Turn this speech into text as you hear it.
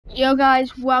Yo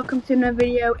guys, welcome to another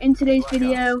video. In today's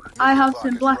video, I have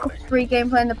some Black Ops 3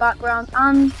 gameplay in the background,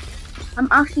 and I'm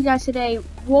asking you guys today,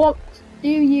 what do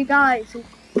you guys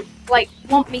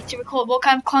want me to record? What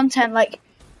kind of content want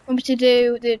me to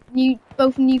do?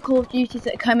 Both new Call of Duties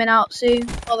that are coming out soon,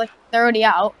 or they're already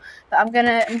out, but I'm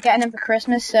getting them for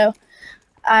Christmas, so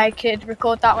I could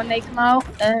record that when they come out.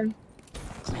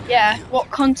 Yeah,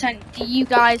 what content do you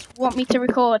guys want me to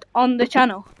record on the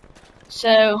channel?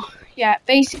 So yeah,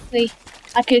 basically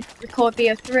I could record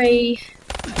BO3,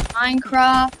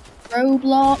 Minecraft,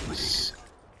 Roblox,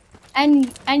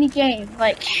 any game,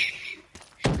 like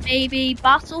maybe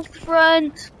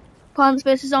Battlefront, Plants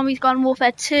vs Zombies Garden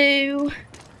Warfare 2,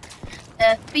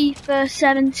 FIFA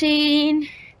 17,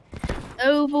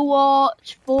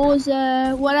 Overwatch,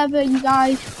 Forza, whatever you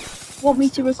guys want me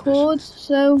to record.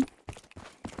 So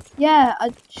yeah,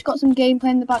 I just got some gameplay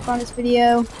in the background of this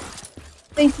video.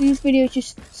 Basically this video is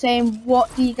just saying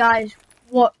what do you guys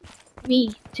want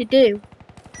me to do,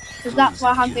 because that's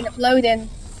why I haven't been uploading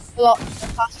a lot for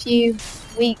the past few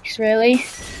weeks really.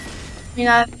 I mean,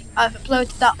 I've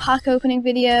uploaded that pack opening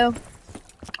video,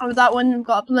 or that one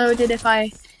got uploaded if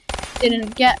I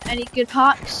didn't get any good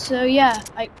packs. So yeah,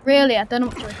 I don't know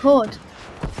what to record.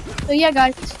 So yeah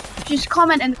guys, just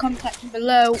comment in the comment section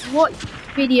below what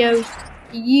videos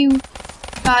do you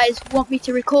guys want me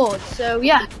to record. So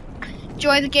yeah,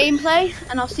 enjoy the gameplay,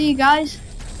 and I'll see you guys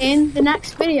in the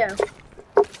next video.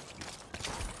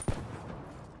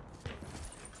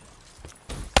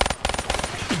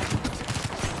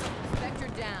 Vector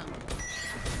down.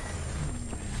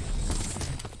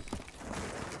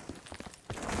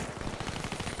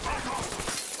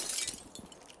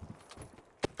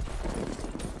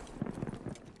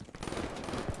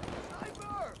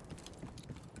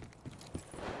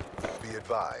 Be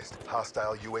advised,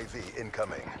 hostile UAV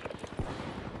incoming.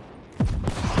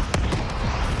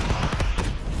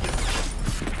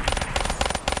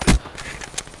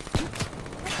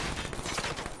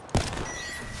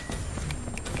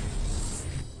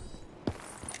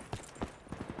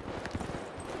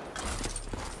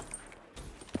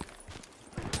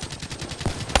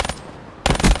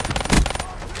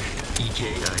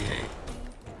 EJIA.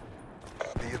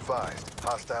 Be advised,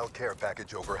 hostile care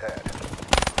package overhead.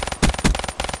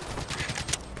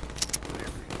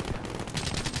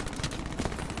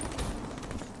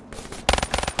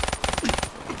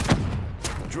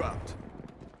 Dropped.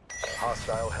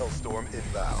 Hostile Hellstorm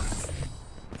inbound.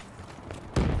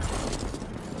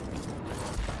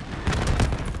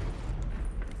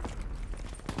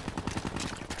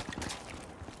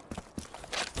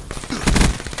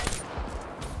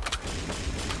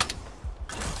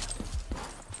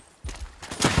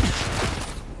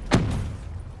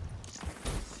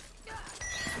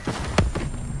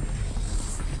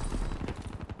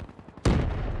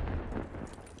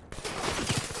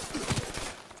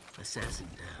 Assassin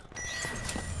down.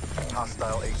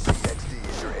 Hostile HCXD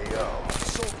is your AO.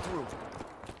 Sold through.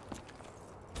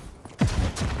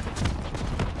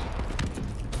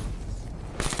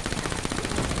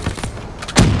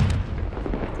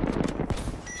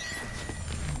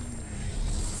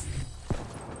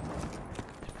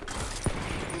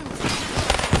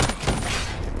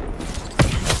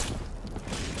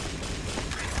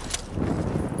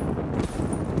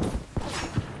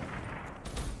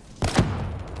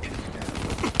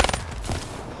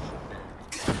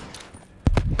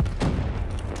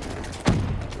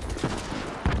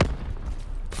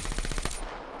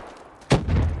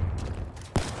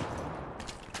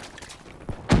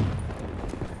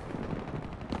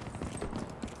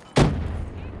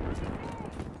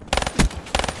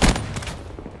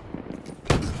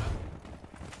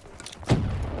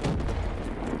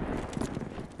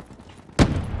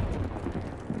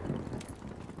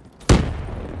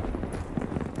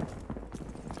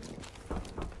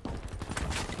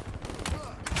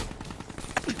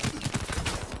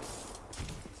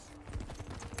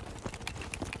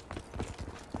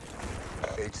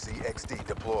 HCXD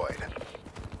deployed.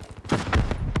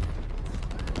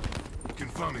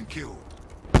 Confirm and kill.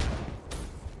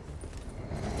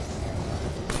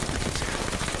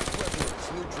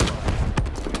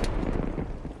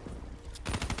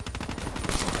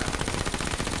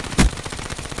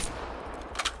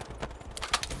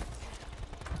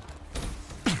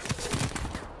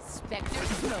 Spectre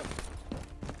smoke.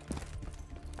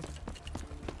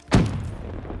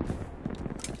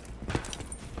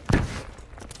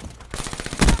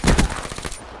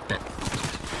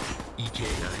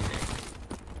 EJIA.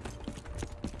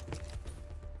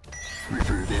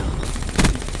 River available.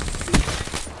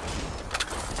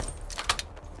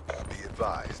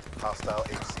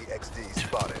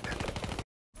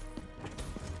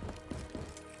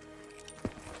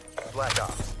 Black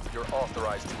Ops, you're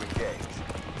authorized to engage.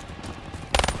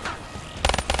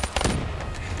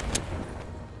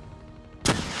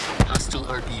 Hostile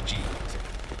RPG.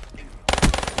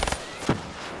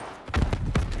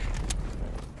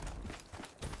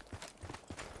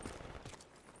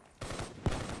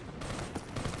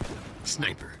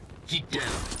 Sniper, heat down.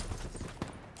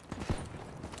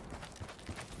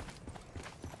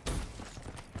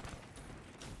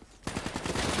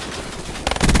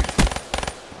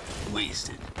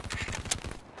 Wasted.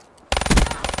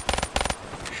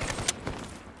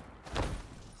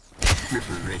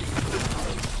 Ripper ready.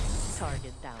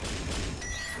 Target down.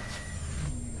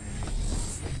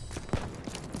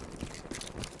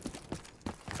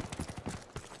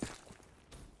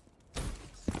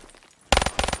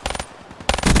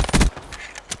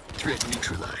 Threat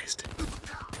neutralized.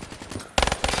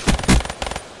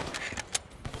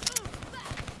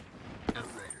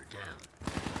 Outrider down.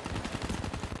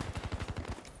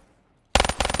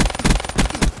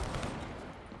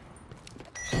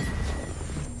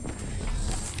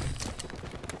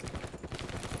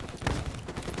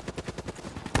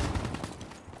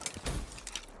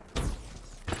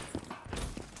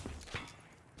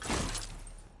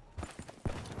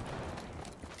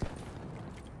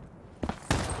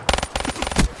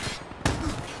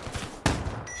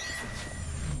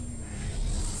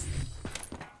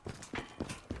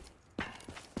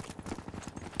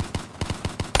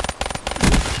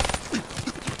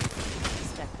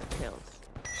 Spectre killed.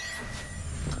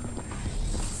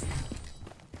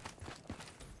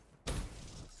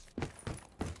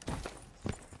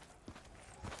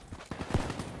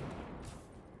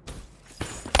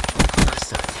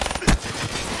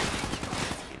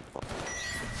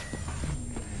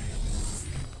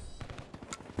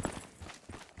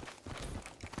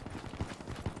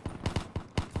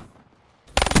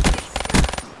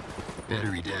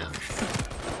 Battery down.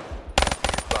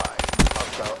 Advised,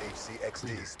 hostile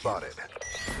HCXD spotted.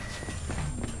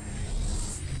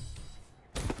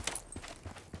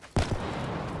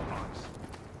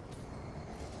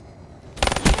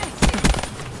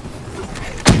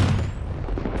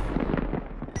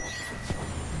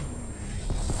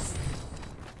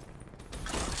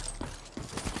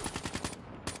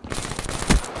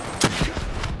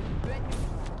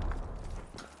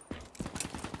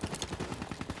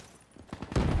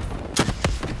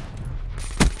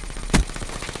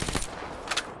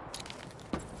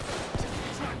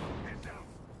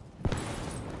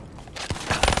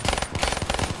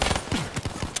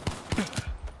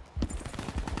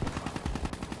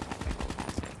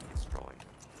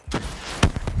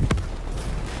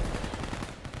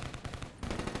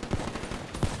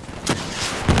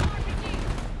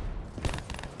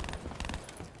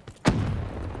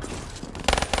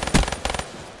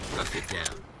 Rough it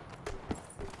down.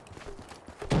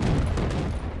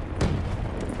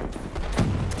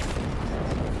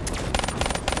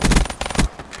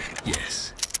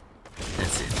 Yes.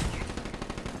 That's it.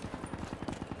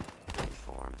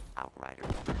 Form Outrider.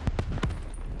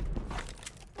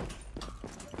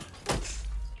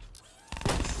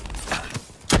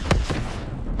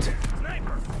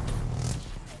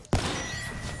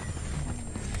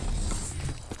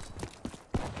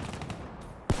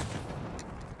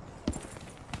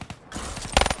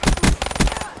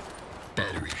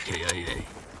 Battery KIA.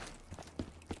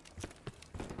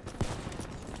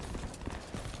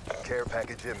 Care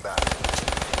package inbound.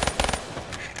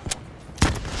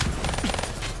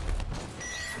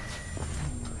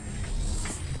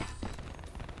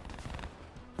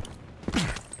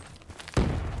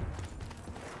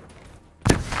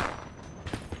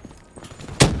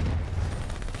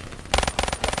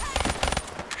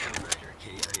 Outrider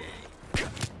KIA.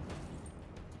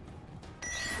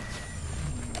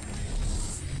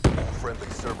 Friendly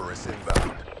Cerberus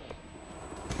inbound.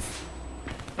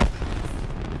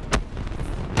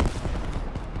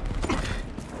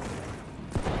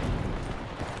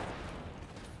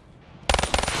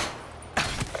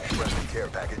 Friendly care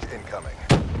package incoming.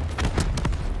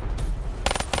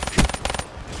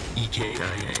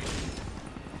 EKIA.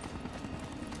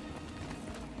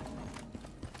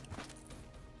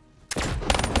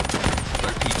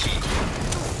 RPG.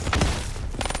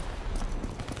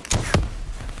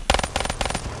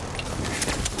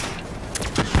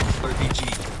 RPG,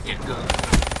 get go.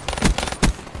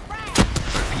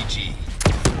 RPG.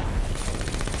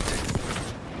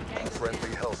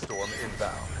 Friendly Hellstorm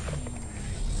inbound.